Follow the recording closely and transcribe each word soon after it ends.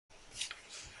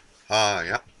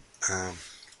Yeah.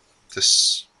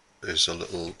 This is a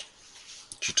little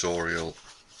tutorial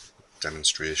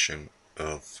demonstration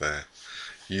of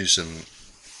using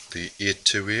the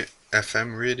 828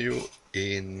 FM radio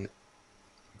in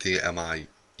the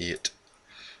MI-8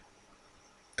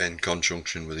 in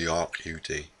conjunction with the ARK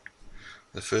UD.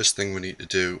 The first thing we need to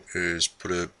do is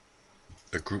put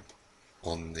a group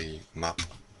on the map,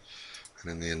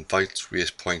 and in the advanced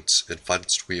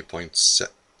waypoints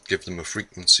set, give them a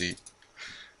frequency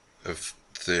of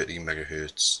 30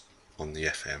 megahertz on the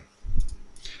FM,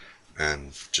 and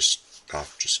I've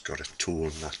just got a tool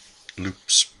that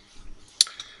loops.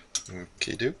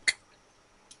 Okay, doke.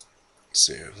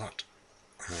 Save that,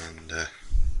 and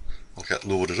I'll get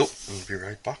loaded up and be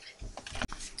right back.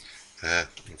 And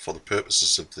for the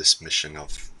purposes of this mission,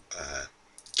 I've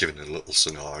given a little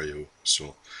scenario.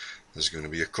 So there's going to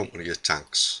be a company of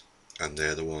tanks, and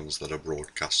they're the ones that are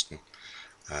broadcasting,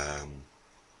 and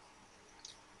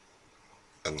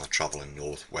they're travelling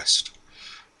northwest,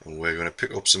 and we're going to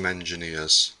pick up some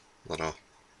engineers that are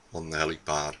on the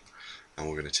helipad, and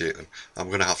we're going to take them. I'm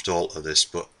going to have to alter this,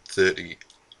 but 30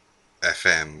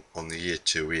 FM on the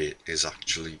 828 is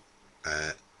actually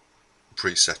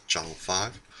preset channel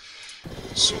 5.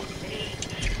 So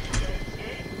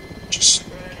just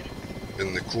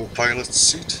in the co-pilot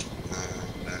seat,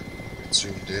 and it's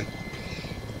zoomed in,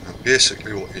 and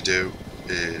basically what you do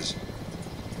is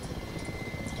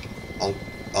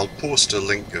I'll post a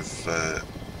link of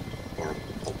or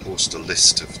I'll post a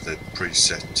list of the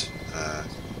preset.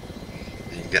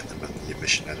 You can get them in the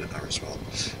emission editor as well.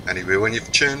 Anyway, when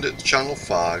you've turned it to channel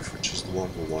 5, which is the one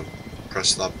we want,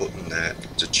 press that button there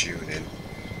to tune in.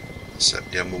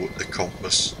 Set your motor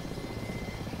compass.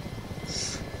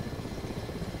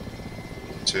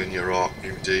 Turn your ARK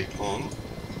UD on.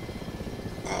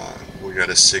 We get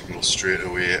a signal straight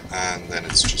away, and then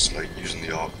it's just like using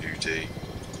the ARK UD.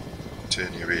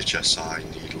 Turn your HSI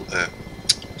needle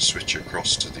switch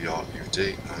across to the ARK UD,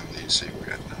 and you see we're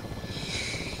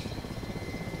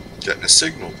getting a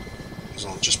signal. So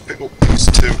I'll just pick up these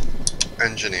two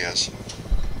engineers.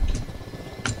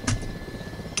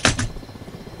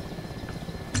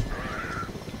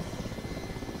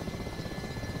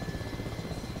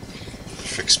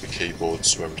 Fix my keyboard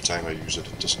so every time I use it,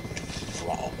 it doesn't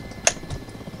rattle.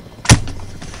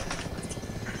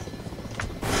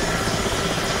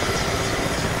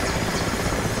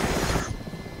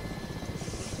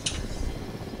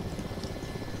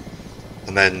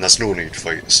 And then there's no need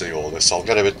for you to see all this. I'll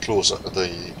get a bit closer to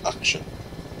the action.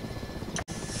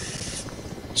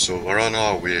 So we're on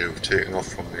our way, we've taken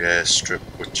off from the airstrip,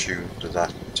 we're tuned to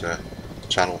that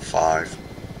channel 5,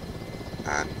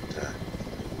 and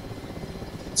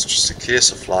it's just a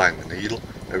case of flying the needle.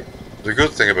 Now, the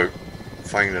good thing about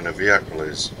finding a vehicle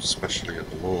is, especially at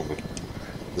the moment,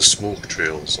 the smoke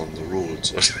trails on the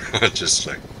roads are just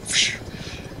like, you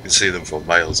can see them for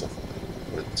miles off.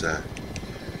 But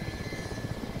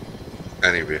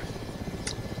anyway,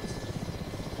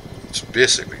 that's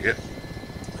basically it.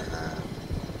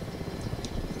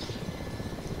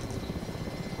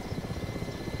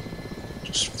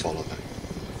 Just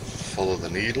follow the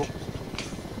needle.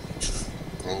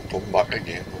 I'll come back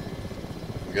again when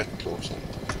we get closer.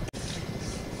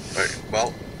 Right,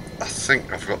 well, I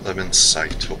think I've got them in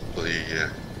sight up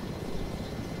the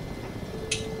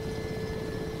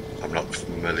I'm not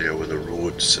familiar with the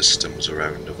road systems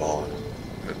around Havana,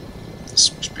 but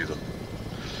this must be the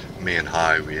main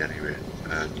highway anyway,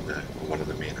 and one of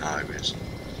the main highways.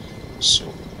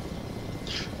 So,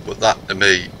 but that to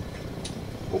me,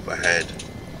 up ahead,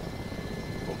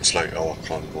 looks like our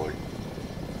convoy.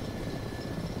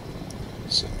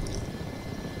 So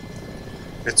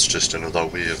it's just another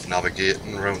way of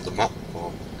navigating around the map,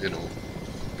 or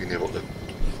being able to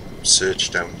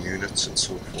search down units and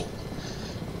so forth.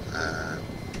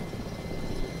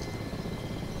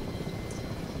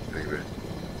 Anyway,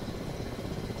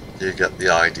 you get the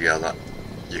idea that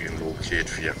you can locate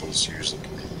vehicles using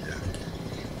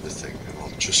the thing. And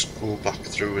I'll just go back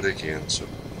through it again. So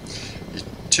you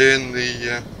turn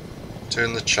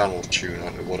the channel tune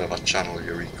onto whatever channel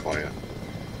you require,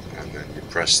 and then you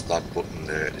press that button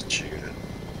there to tune it.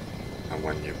 And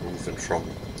when you're moving from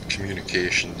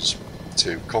communications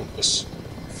to compass,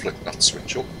 flick that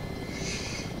switch up,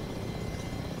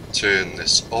 turn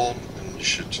this on, and you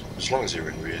should, as long as you're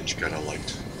in range, get a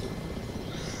light.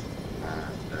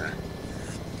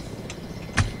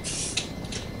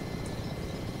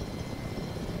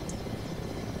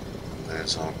 And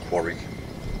there's our quarry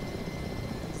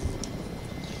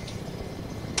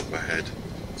up ahead.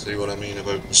 See what I mean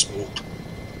about the smoke?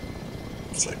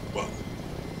 It's like, well,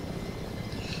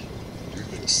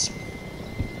 luminous.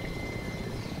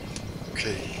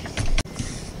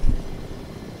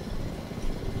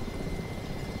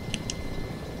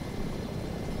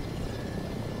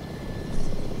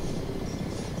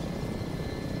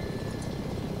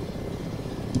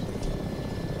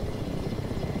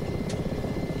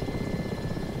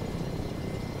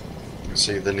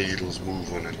 see the needles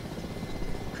moving in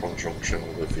conjunction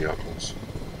with the vehicles.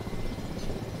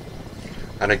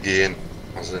 And again,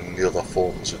 as in the other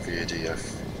forms of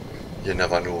VDF, you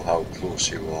never know how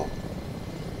close you are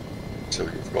until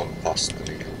you've gone past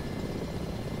the needle.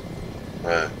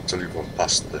 Until you've gone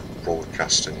past the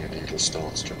broadcast and your needle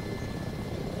starts to move.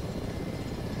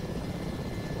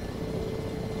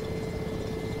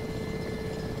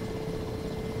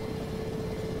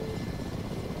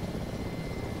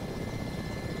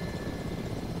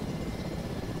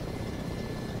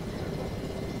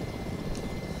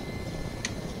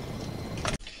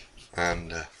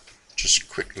 And just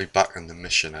quickly back in the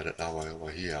mission editor while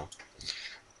we're here,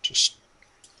 just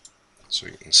so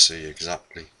you can see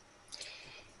exactly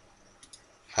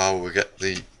how we get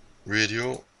the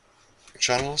radio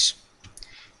channels.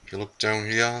 If you look down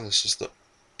here, this is the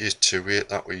 828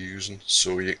 that we're using,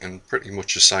 so you can pretty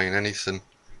much assign anything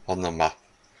on the map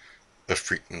a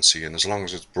frequency, and as long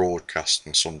as it's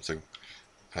broadcasting something,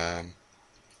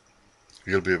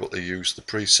 you'll be able to use the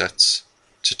presets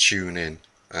to tune in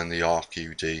and the ARK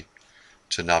UD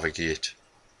to navigate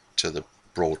to the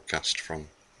broadcast from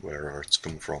wherever it's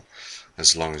come from,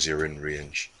 as long as you're in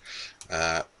range.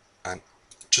 And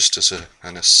just as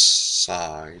an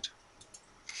aside,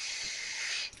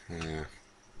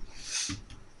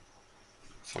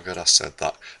 forgot I said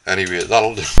that. Anyway,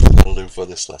 that'll do for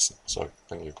this lesson. So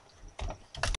thank you.